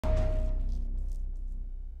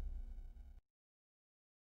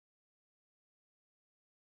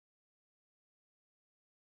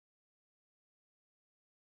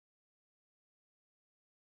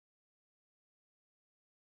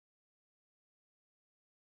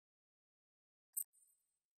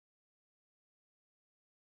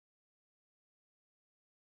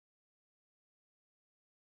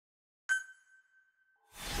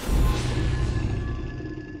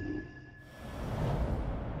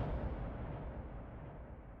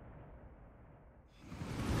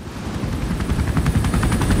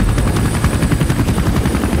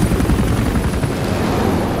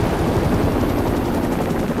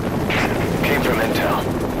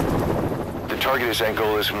target is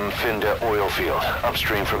Angola's Mfinda oil field,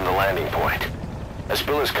 upstream from the landing point. A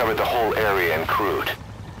spill has covered the whole area and crude.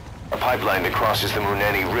 A pipeline that crosses the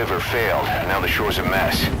Muneni River failed, and now the shore's a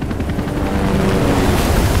mess.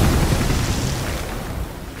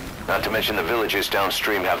 Not to mention the villages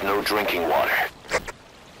downstream have no drinking water.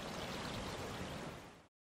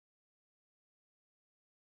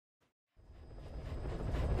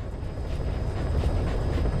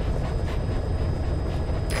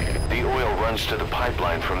 The oil runs to the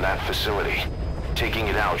pipeline from that facility. Taking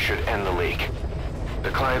it out should end the leak. The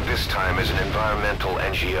client this time is an environmental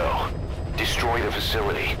NGO. Destroy the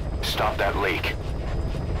facility. Stop that leak.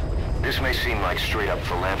 This may seem like straight-up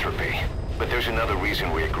philanthropy, but there's another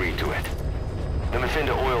reason we agreed to it. The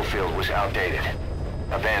Mfinda oil field was outdated,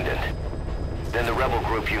 abandoned. Then the rebel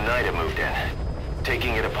group UNITA moved in,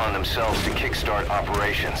 taking it upon themselves to kickstart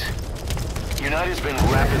operations. UNITA's been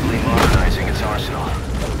rapidly modernizing its arsenal.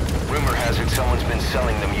 Rumor has it someone's been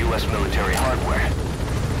selling them U.S. military hardware.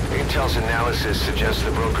 Intel's analysis suggests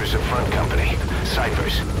the broker's a front company,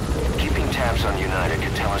 Cyphers. Keeping tabs on UNITA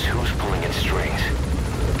could tell us who's pulling its strings.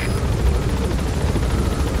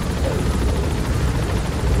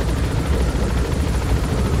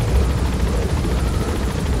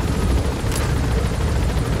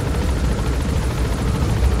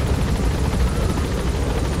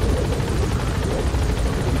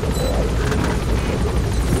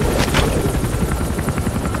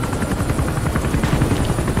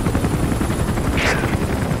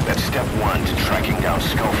 Step one to tracking down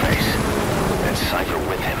Skullface, and Cypher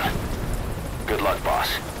with him. Good luck, boss.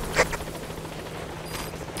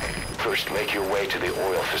 First, make your way to the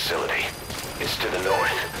oil facility. It's to the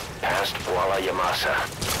north, past Wala Yamasa.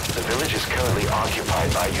 The village is currently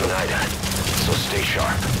occupied by UNITA, so stay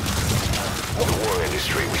sharp. The war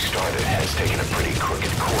industry we started has taken a pretty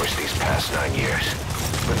crooked course these past 9 years.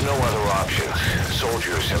 With no other options,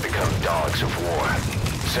 soldiers have become dogs of war.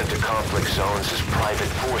 Sent to conflict zones as private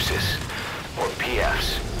forces, or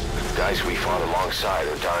PFs. Guys we fought alongside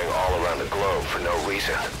are dying all around the globe for no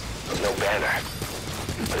reason. No banner.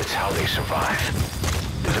 But it's how they survive.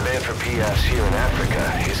 The demand for PFs here in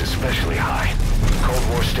Africa is especially high. Cold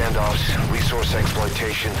War standoffs, resource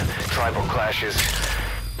exploitation, tribal clashes.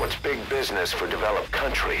 What's big business for developed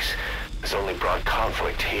countries has only brought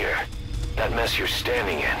conflict here. That mess you're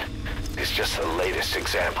standing in is just the latest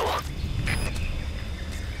example.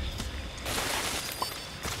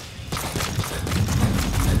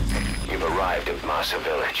 Arrived at Masa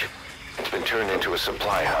Village. It's been turned into a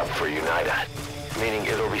supply hub for UNITA, meaning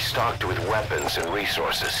it'll be stocked with weapons and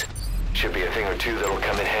resources. Should be a thing or two that'll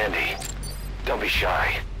come in handy. Don't be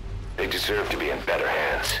shy. They deserve to be in better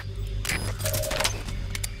hands.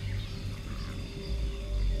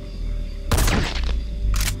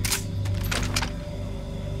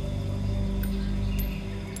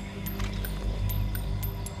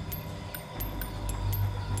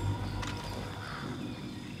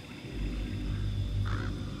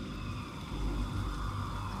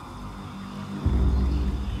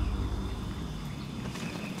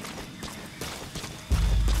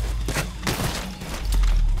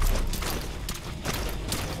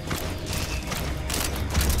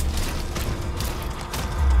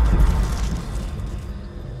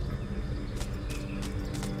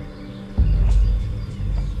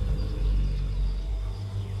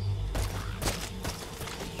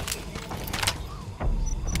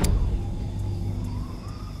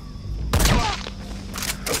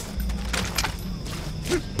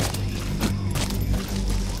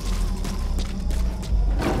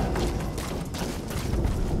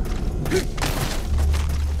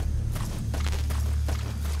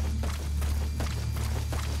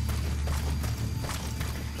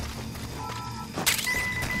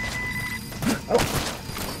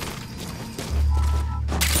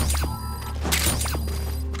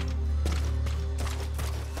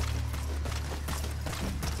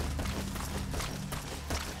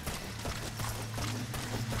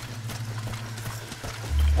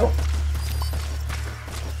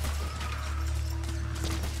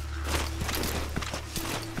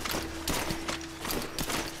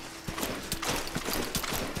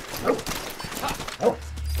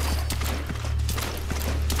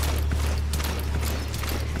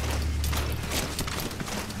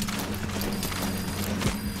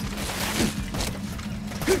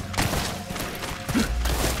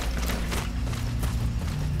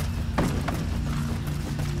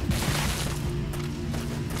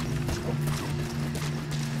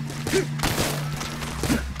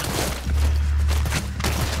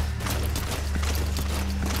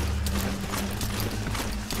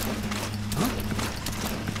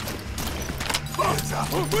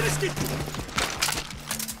 Вырастить!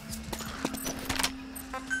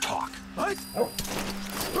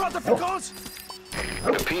 The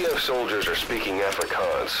PF soldiers are speaking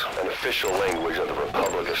Afrikaans, an official language of the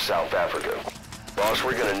Republic of South Africa. Boss,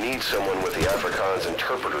 we're gonna need someone with the Afrikaans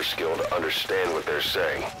interpreter skill to understand what they're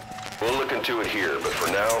saying. We'll look into it here, but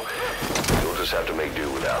for now, you'll just have to make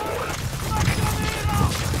do without one.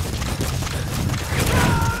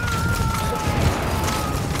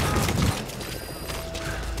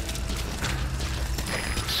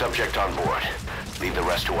 Subject on board. Leave the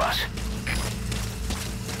rest to us.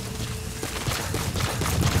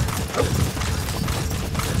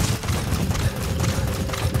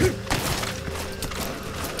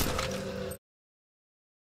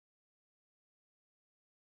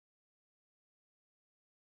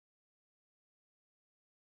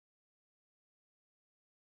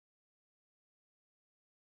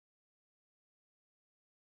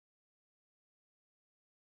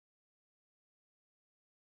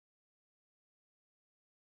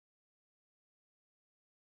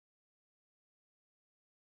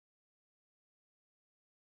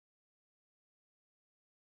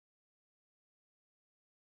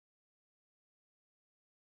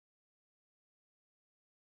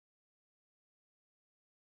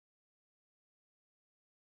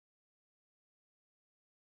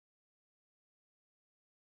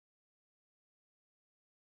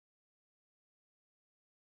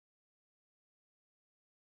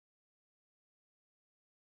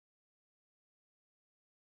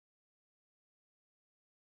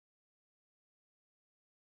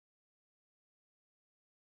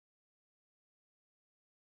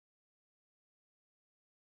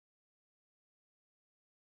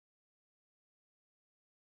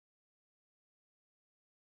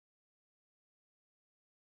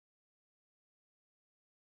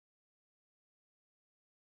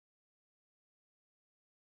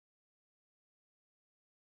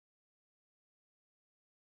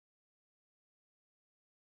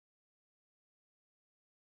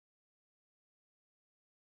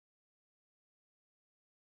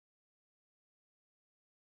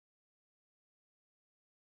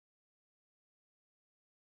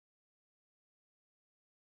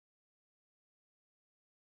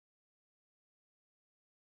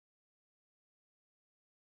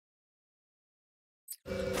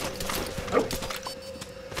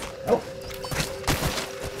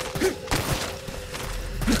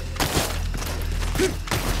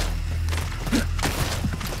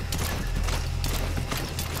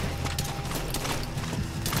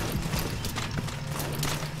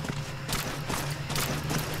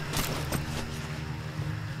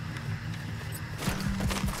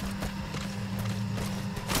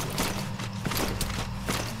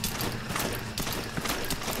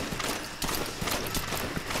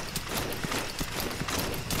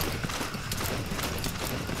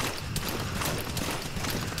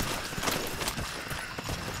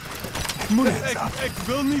 Ik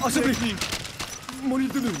wil niet. Alsjeblieft niet. Moet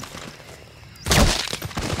niet te doen.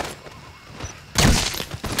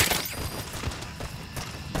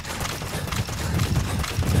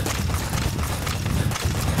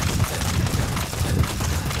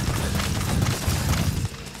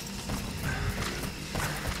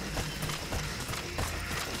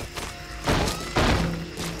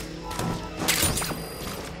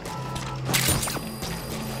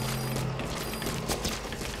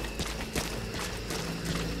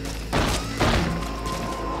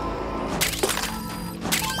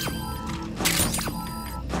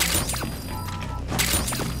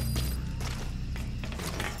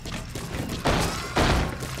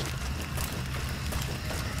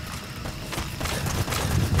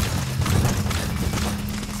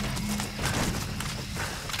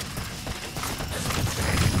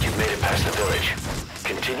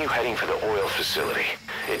 Continue heading for the oil facility.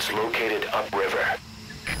 It's located upriver.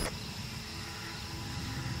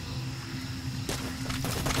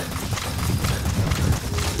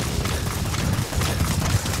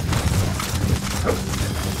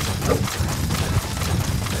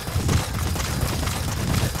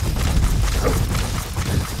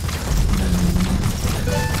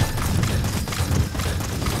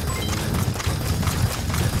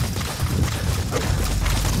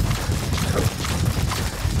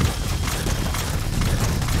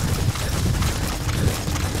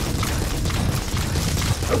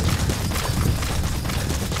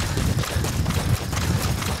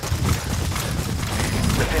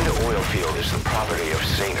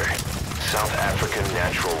 South African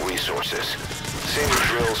Natural Resources. Sabre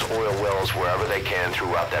drills oil wells wherever they can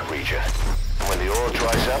throughout that region. When the oil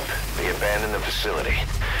dries up, they abandon the facility.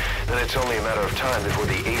 Then it's only a matter of time before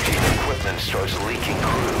the aging equipment starts leaking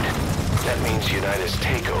crude. That means Unita's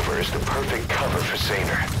takeover is the perfect cover for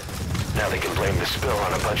Saner. Now they can blame the spill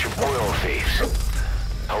on a bunch of oil thieves.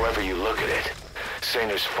 However you look at it,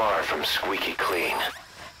 Saner's far from squeaky clean.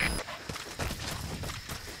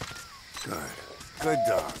 Good. Good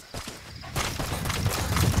dog.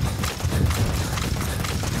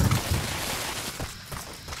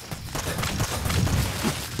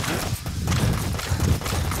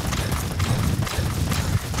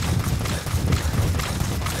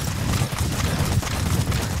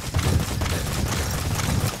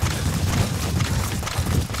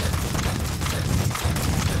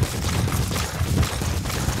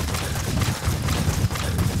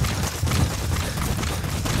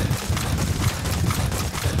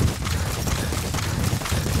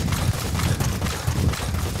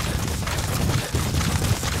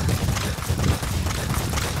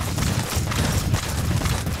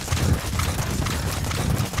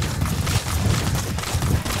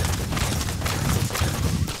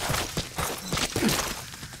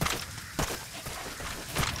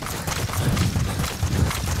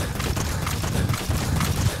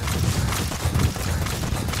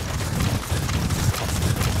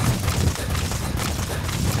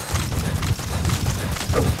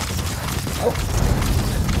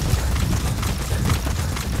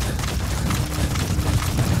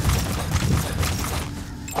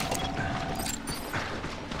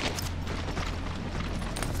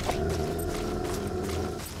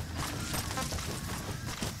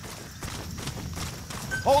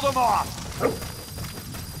 Hold them off!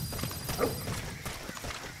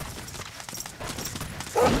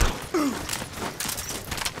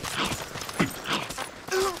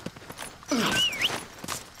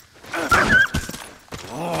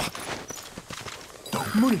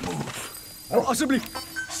 Moenie. Alsjeblieft.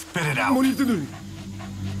 Spit it out. Moenie te doen.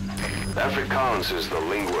 Alfred Collins is the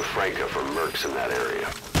lingua franca for mercs in that area.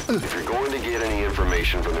 If you're going to get any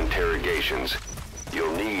information from interrogations,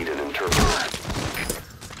 you'll need an interpreter.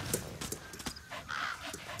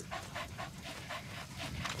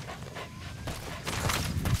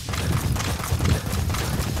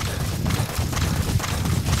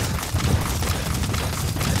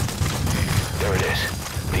 There it is,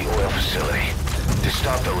 the oil facility. To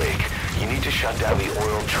stop the leak, you need to shut down the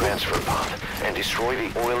oil transfer pump and destroy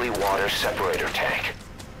the oily water separator tank.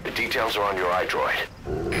 The details are on your iDroid.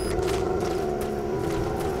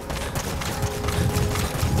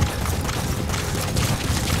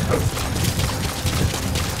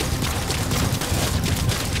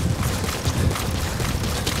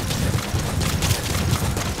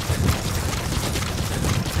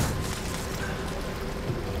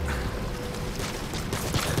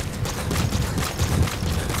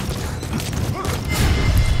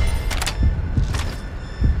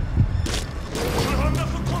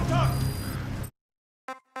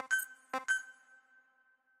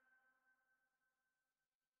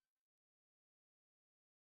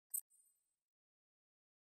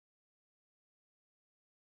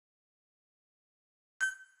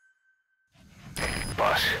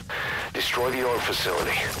 Boss, destroy the oil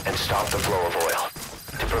facility and stop the flow of oil.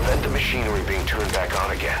 To prevent the machinery being turned back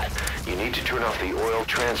on again, you need to turn off the oil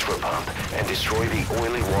transfer pump and destroy the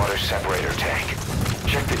oily water separator tank.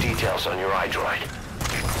 Check the details on your iDroid.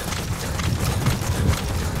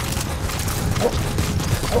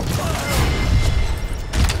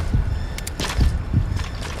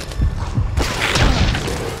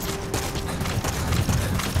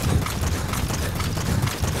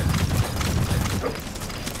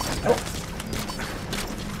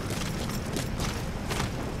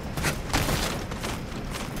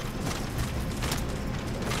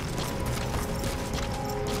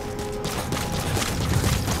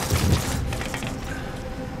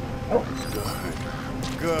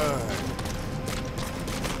 Good.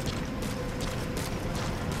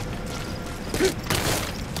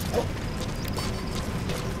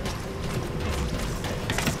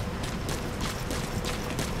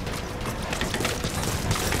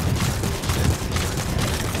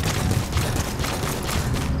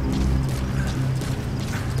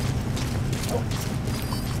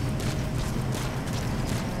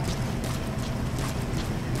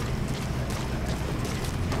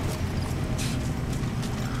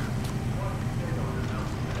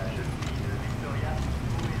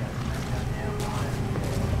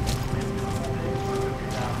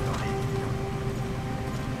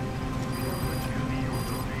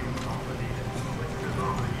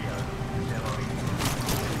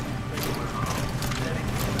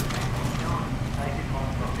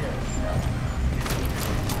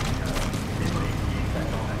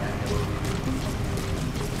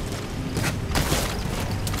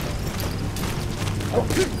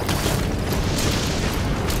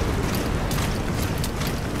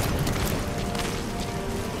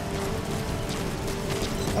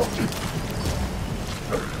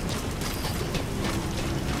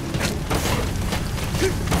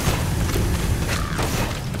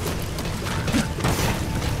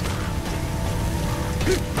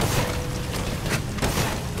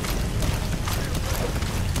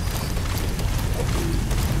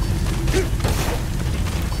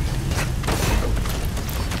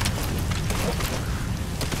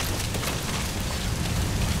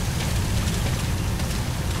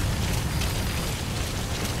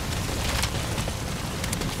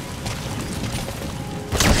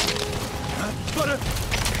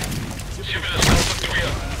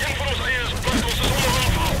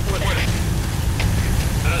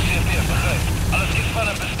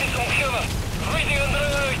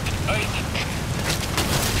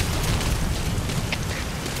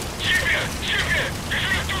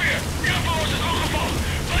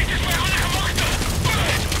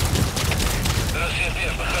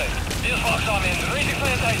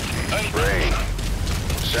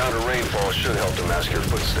 mask your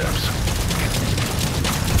footsteps.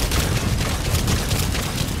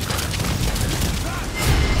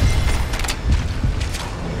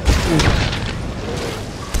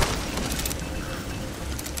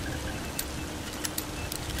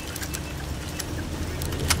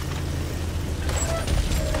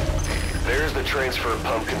 There's the transfer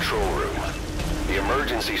pump control room. The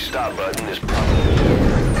emergency stop button is probably...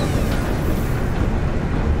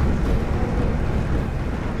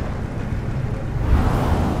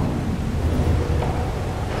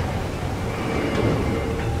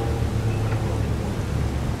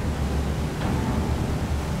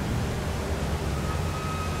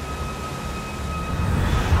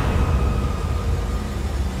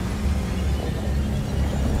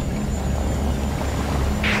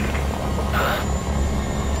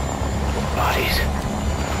 Bodies?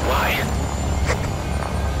 Why?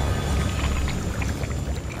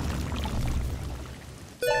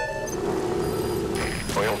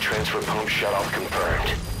 Oil transfer pump shutoff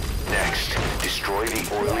confirmed. Next, destroy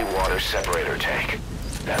the oily water separator tank.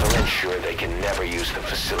 That'll ensure they can never use the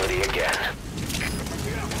facility again.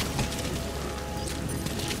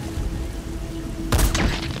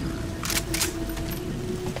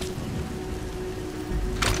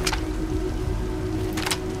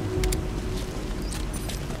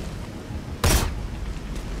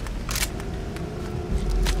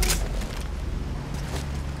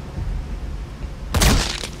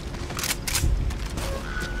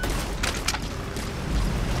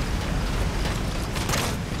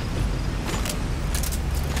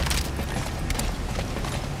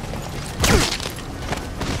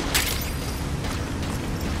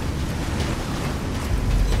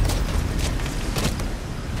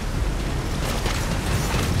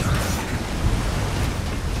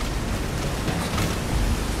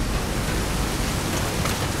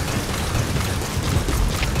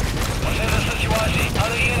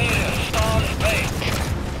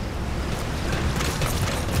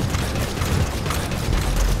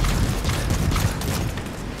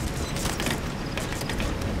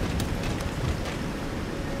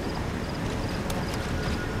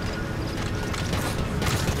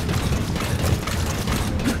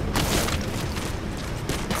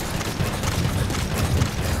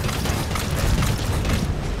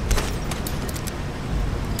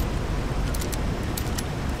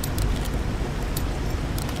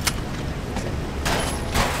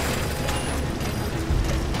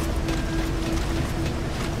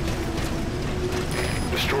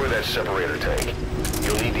 Destroy that separator tank.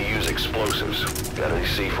 You'll need to use explosives. Got any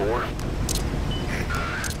C4?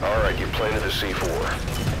 Alright, you planted the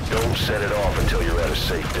C4. Don't set it off until you're at a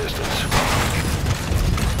safe distance.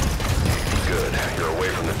 Good, you're away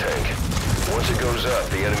from the tank. Once it goes up,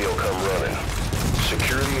 the enemy will come running.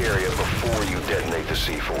 Secure the area before you detonate the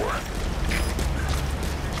C4.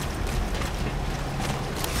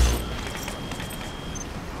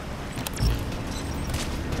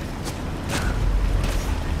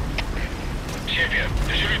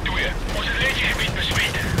 Дежуритує. Усилляйте бить по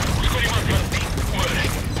світ. Ускорі манфанти.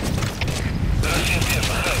 Уверен. Россия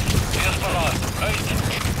первая. Без пора. Рейд.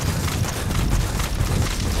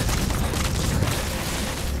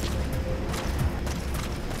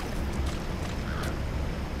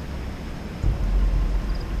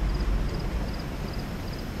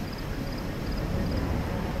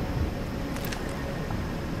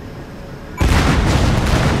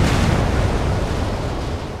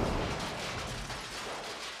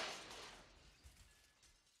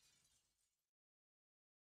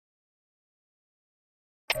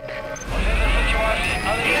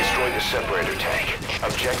 Destroy the separator tank.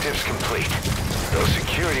 Objectives complete. Though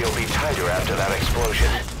security will be tighter after that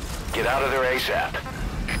explosion. Get out of there ASAP.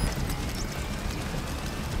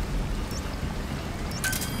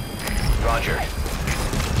 Roger.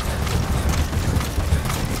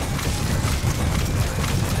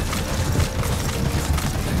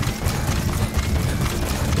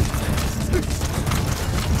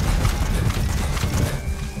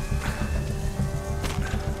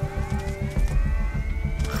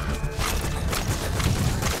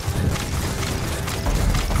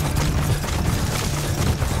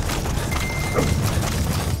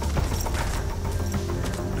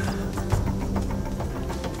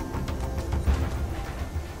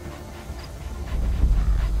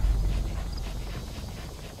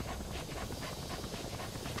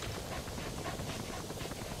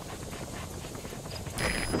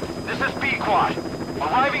 This is B-Quad.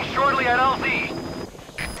 Arriving shortly at LZ.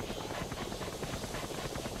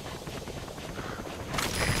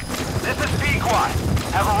 This is B-Quad.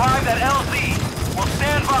 Have arrived at LZ. Will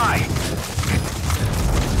stand by.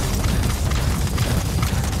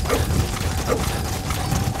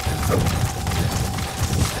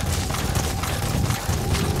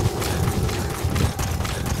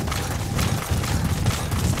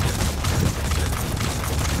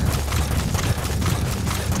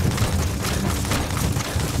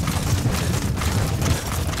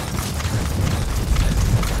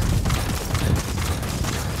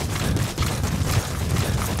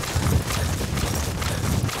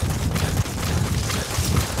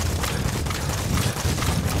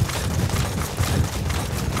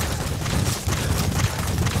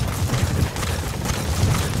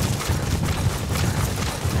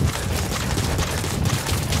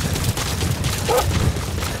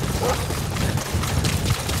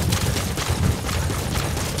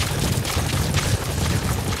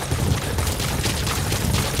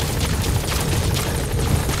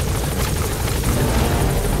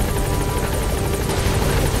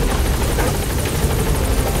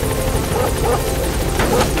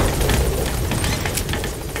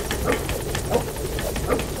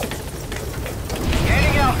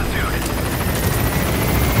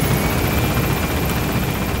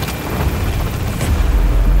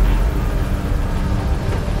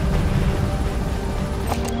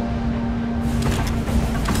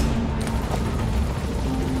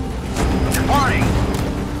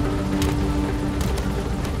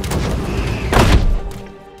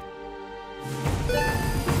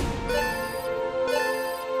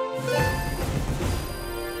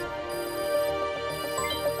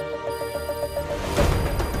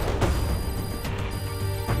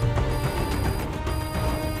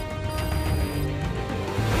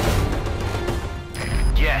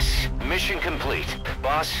 complete.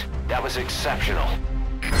 Boss, that was exceptional.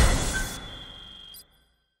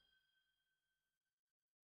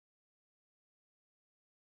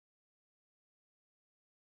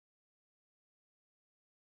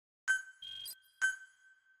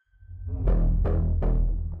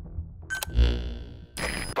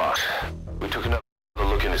 Boss, we took another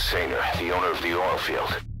look into Saner, the owner of the oil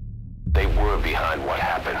field. They were behind what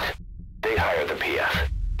happened. They hired the PF,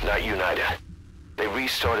 not UNITA. They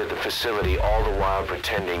restarted the facility all the while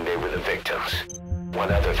pretending they were the victims.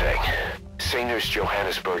 One other thing. Saner's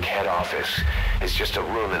Johannesburg head office is just a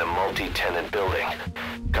room in a multi-tenant building.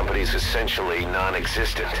 Company's essentially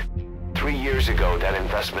non-existent. 3 years ago, that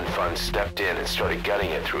investment fund stepped in and started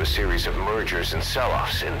gutting it through a series of mergers and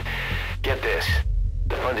sell-offs. And get this,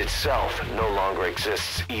 the fund itself no longer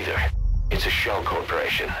exists either. It's a shell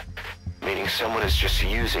corporation, meaning someone is just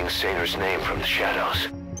using Saner's name from the shadows.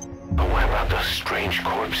 But what about those strange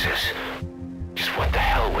corpses? Just what the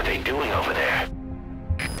hell were they doing over there?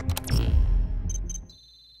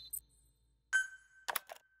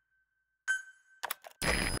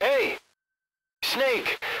 Hey!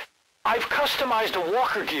 Snake! I've customized a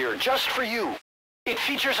walker gear just for you. It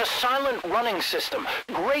features a silent running system,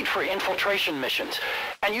 great for infiltration missions,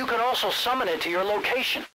 and you can also summon it to your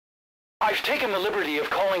location. I've taken the liberty of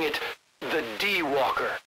calling it the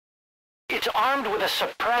D-Walker. It's armed with a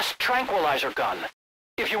suppressed tranquilizer gun.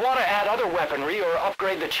 If you want to add other weaponry or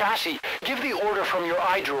upgrade the chassis, give the order from your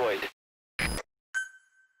iDroid.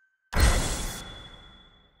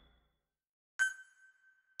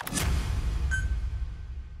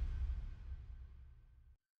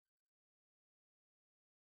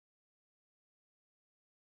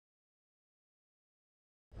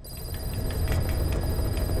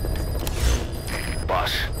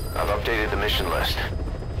 Boss, I've updated the mission list.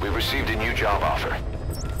 We received a new job offer.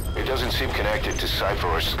 It doesn't seem connected to Cypher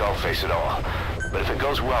or Skullface at all, but if it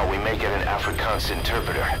goes well, we may get an Afrikaans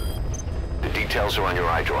interpreter. The details are on your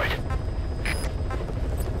iDroid.